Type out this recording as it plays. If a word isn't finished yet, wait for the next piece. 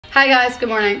Hi guys, good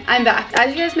morning. I'm back.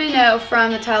 As you guys may know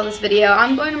from the title of this video,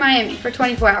 I'm going to Miami for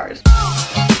 24 hours.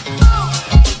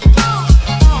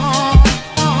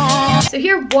 So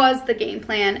here was the game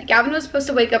plan. Gavin was supposed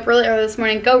to wake up really early this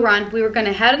morning, go run. We were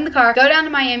gonna head in the car, go down to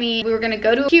Miami. We were gonna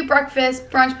go to a cute breakfast,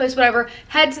 brunch place, whatever,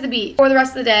 head to the beach for the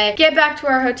rest of the day, get back to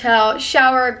our hotel,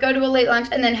 shower, go to a late lunch,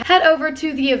 and then head over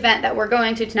to the event that we're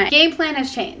going to tonight. Game plan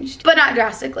has changed, but not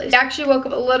drastically. We actually woke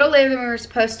up a little later than we were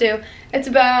supposed to. It's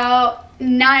about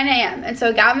 9 a.m. And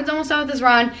so Gavin's almost done with his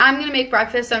run. I'm gonna make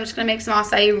breakfast, so I'm just gonna make some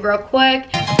acai real quick.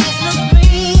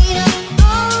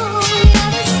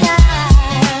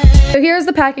 So here's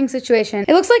the packing situation.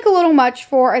 It looks like a little much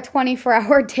for a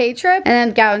 24-hour day trip. And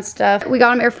then Gavin's stuff. We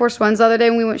got him Air Force Ones the other day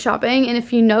when we went shopping. And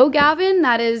if you know Gavin,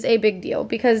 that is a big deal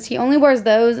because he only wears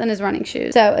those and his running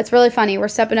shoes. So it's really funny. We're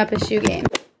stepping up his shoe game.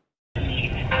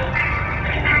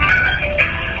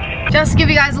 Just to give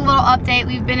you guys a little update,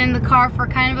 we've been in the car for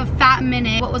kind of a fat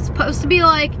minute. What was supposed to be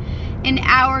like an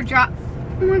hour drop.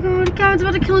 Oh my god, Gavin's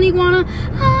about to kill an iguana.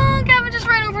 Oh, Gavin just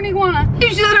ran over an iguana. You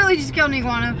literally just killed an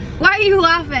iguana. Why are you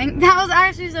laughing? That was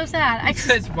actually so sad.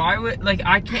 Because why would, like,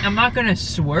 I'm not gonna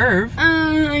swerve.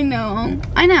 I know.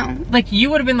 Like, you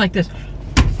would have been like this.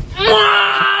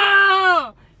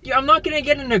 Yeah, I'm not gonna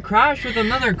get in a crash with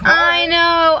another car. I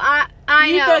know,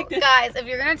 I know. Like guys, if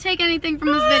you're gonna take anything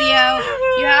from this video,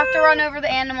 you have to run over the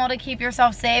animal to keep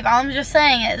yourself safe. All I'm just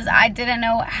saying is I didn't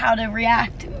know how to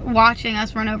react watching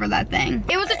us run over that thing.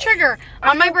 It was a trigger.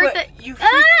 On my birthday,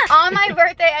 on my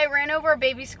birthday, I ran over a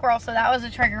baby squirrel, so that was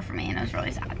a trigger for me, and it was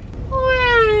really sad.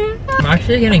 I'm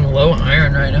actually getting low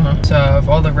iron right now. So of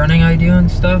all the running I do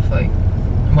and stuff, like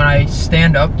when I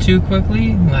stand up too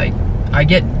quickly, like I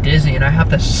get dizzy and I have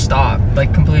to stop,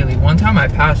 like, completely. One time I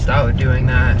passed out doing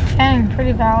that. Dang,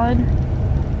 pretty valid.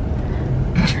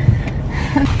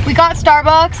 We got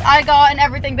Starbucks. I got an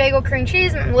everything bagel cream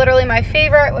cheese, literally my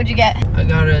favorite. What'd you get? I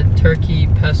got a turkey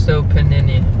pesto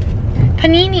panini.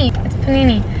 Panini, it's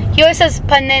panini. He always says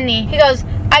panini. He goes,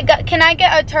 can I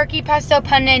get a turkey pesto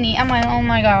panini? I'm like, oh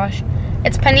my gosh.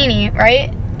 It's panini, right?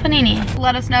 Panini.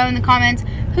 Let us know in the comments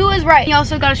who is right. He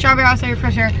also got a strawberry acai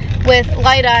refresher with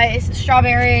light ice,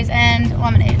 strawberries, and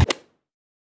lemonade.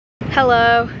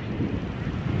 Hello.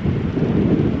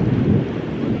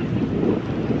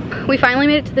 We finally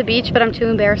made it to the beach, but I'm too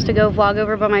embarrassed to go vlog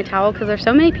over by my towel because there's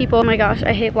so many people. Oh my gosh,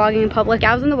 I hate vlogging in public.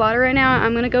 Gav's in the water right now.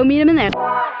 I'm gonna go meet him in there.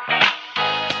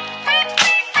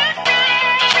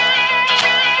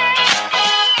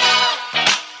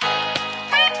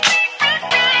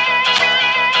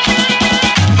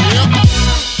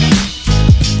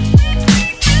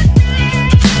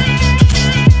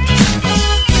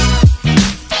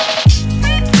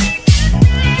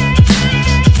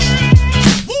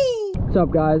 What's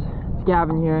up, guys? It's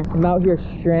Gavin here. I'm out here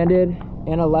stranded.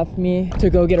 Anna left me to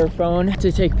go get her phone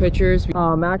to take pictures.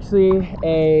 I'm actually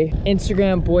a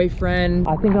Instagram boyfriend.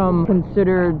 I think I'm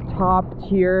considered top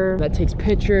tier that takes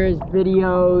pictures,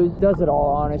 videos, does it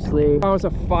all, honestly. If I was a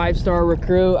 5-star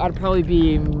recruit, I'd probably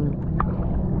be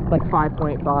like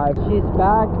 5.5. She's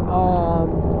back.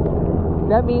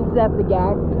 That means that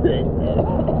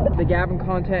the Gavin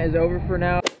content is over for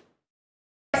now.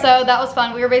 So that was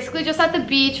fun. We were basically just at the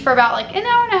beach for about like an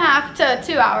hour and a half to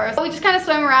 2 hours. We just kind of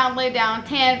swam around, laid down,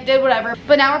 tan, did whatever.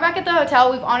 But now we're back at the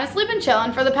hotel. We've honestly been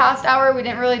chilling for the past hour. We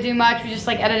didn't really do much. We just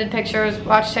like edited pictures,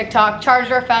 watched TikTok,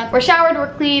 charged our phones. We're showered,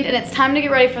 we're cleaned, and it's time to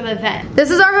get ready for the event. This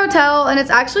is our hotel, and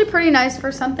it's actually pretty nice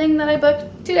for something that I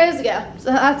booked 2 days ago. So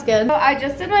that's good. So I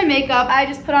just did my makeup. I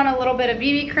just put on a little bit of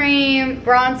BB cream,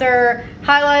 bronzer,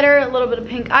 highlighter, a little bit of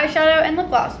pink eyeshadow, and lip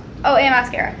gloss. Oh, and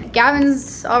mascara.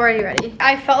 Gavin's already ready.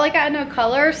 I felt like I had no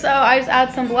color, so I just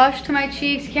add some blush to my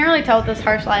cheeks. You can't really tell with this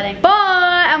harsh lighting, but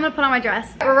I'm gonna put on my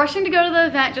dress. We're rushing to go to the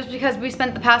event just because we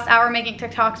spent the past hour making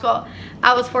TikToks. Well,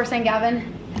 I was forcing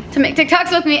Gavin to make TikToks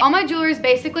with me. All my jewelry is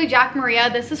basically Jack Maria.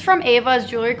 This is from Ava's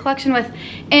jewelry collection with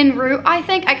En Route, I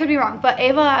think. I could be wrong, but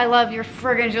Ava, I love your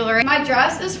friggin' jewelry. My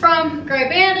dress is from Grey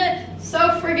Bandit, so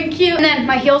friggin' cute. And then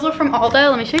my heels are from Aldo.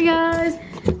 Let me show you guys.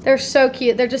 They're so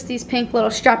cute. They're just these pink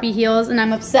little strappy heels, and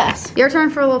I'm obsessed. Your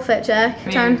turn for a little fit check.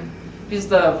 Your turn. Because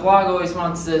the vlog always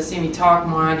wants to see me talk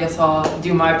more, I guess I'll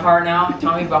do my part now.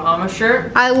 Tommy Bahama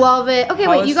shirt. I love it. Okay,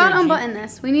 wait, you gotta unbutton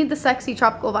this. We need the sexy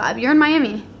tropical vibe. You're in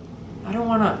Miami. I don't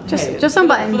wanna. Just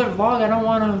unbutton. For the vlog, I don't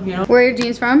wanna, you know. Where are your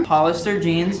jeans from? Hollister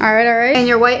jeans. All right, all right. And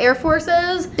your white Air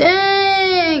Forces?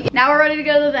 Dang! Now we're ready to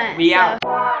go to the event. Be out.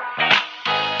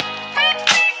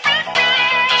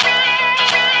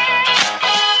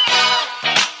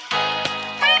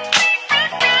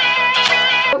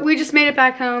 We just made it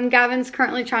back home. Gavin's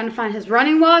currently trying to find his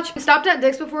running watch. We stopped at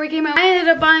Dick's before we came home. I ended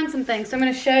up buying some things, so I'm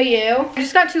gonna show you. I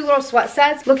just got 2 little sweat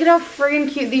sets. Look at how friggin'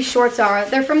 cute these shorts are.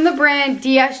 They're from the brand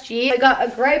DSG. I got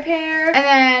a gray pair, and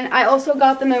then I also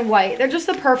got them in white. They're just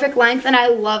the perfect length, and I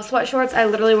love sweat shorts. I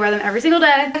literally wear them every single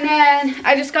day. And then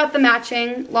I just got the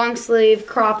matching long sleeve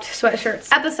cropped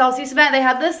sweatshirts. At the Celcius event, they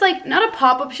had this, like, not a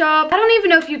pop-up shop. I don't even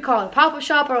know if you'd call it a pop-up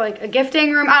shop or like a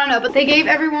gifting room. I don't know, but they gave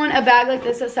everyone a bag like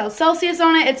this that sells Celcius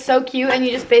on it. It's so cute, and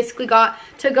you just basically got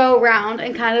to go around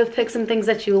and kind of pick some things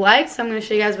that you like. So I'm gonna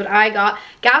show you guys what I got.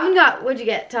 Gavin got, what'd you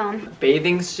get? Tell him.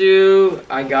 Bathing suit.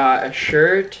 I got a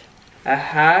shirt, a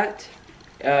hat,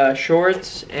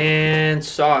 shorts, and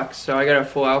socks. So I got a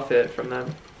full outfit from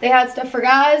them. They had stuff for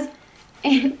guys.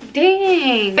 And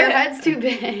dang, their head's too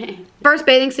big. First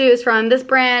bathing suit is from this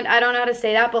brand. I don't know how to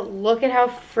say that, but look at how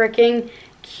freaking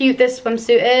cute this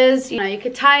swimsuit is. You know, you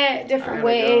could tie it different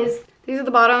ways. These are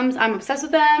the bottoms. I'm obsessed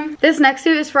with them. This next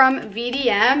suit is from VDM,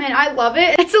 and I love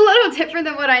it. It's a little different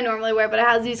than what I normally wear, but it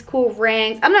has these cool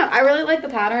rings. I don't know. I really like the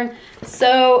pattern,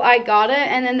 so I got it.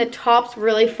 And then the top's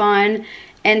really fun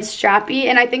and strappy,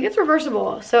 and I think it's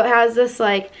reversible. So it has this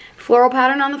like floral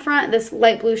pattern on the front, this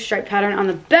light blue stripe pattern on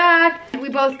the back. We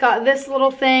both got this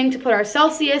little thing to put our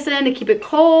Celcius in to keep it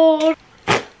cold.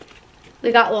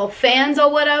 We got little fans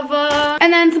or whatever.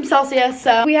 And then some Celcius.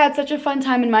 So we had such a fun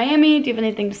time in Miami. Do you have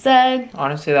anything to say?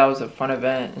 Honestly, that was a fun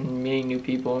event and meeting new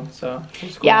people, so it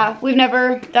was cool. Yeah, we've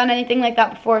never done anything like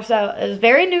that before, so it was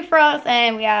very new for us,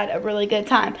 and we had a really good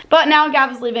time. But now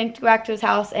Gavin's leaving to go back to his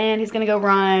house, and he's gonna go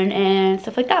run and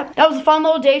stuff like that. That was a fun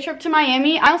little day trip to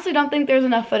Miami. I honestly don't think there's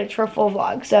enough footage for a full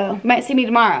vlog, so you might see me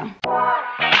tomorrow.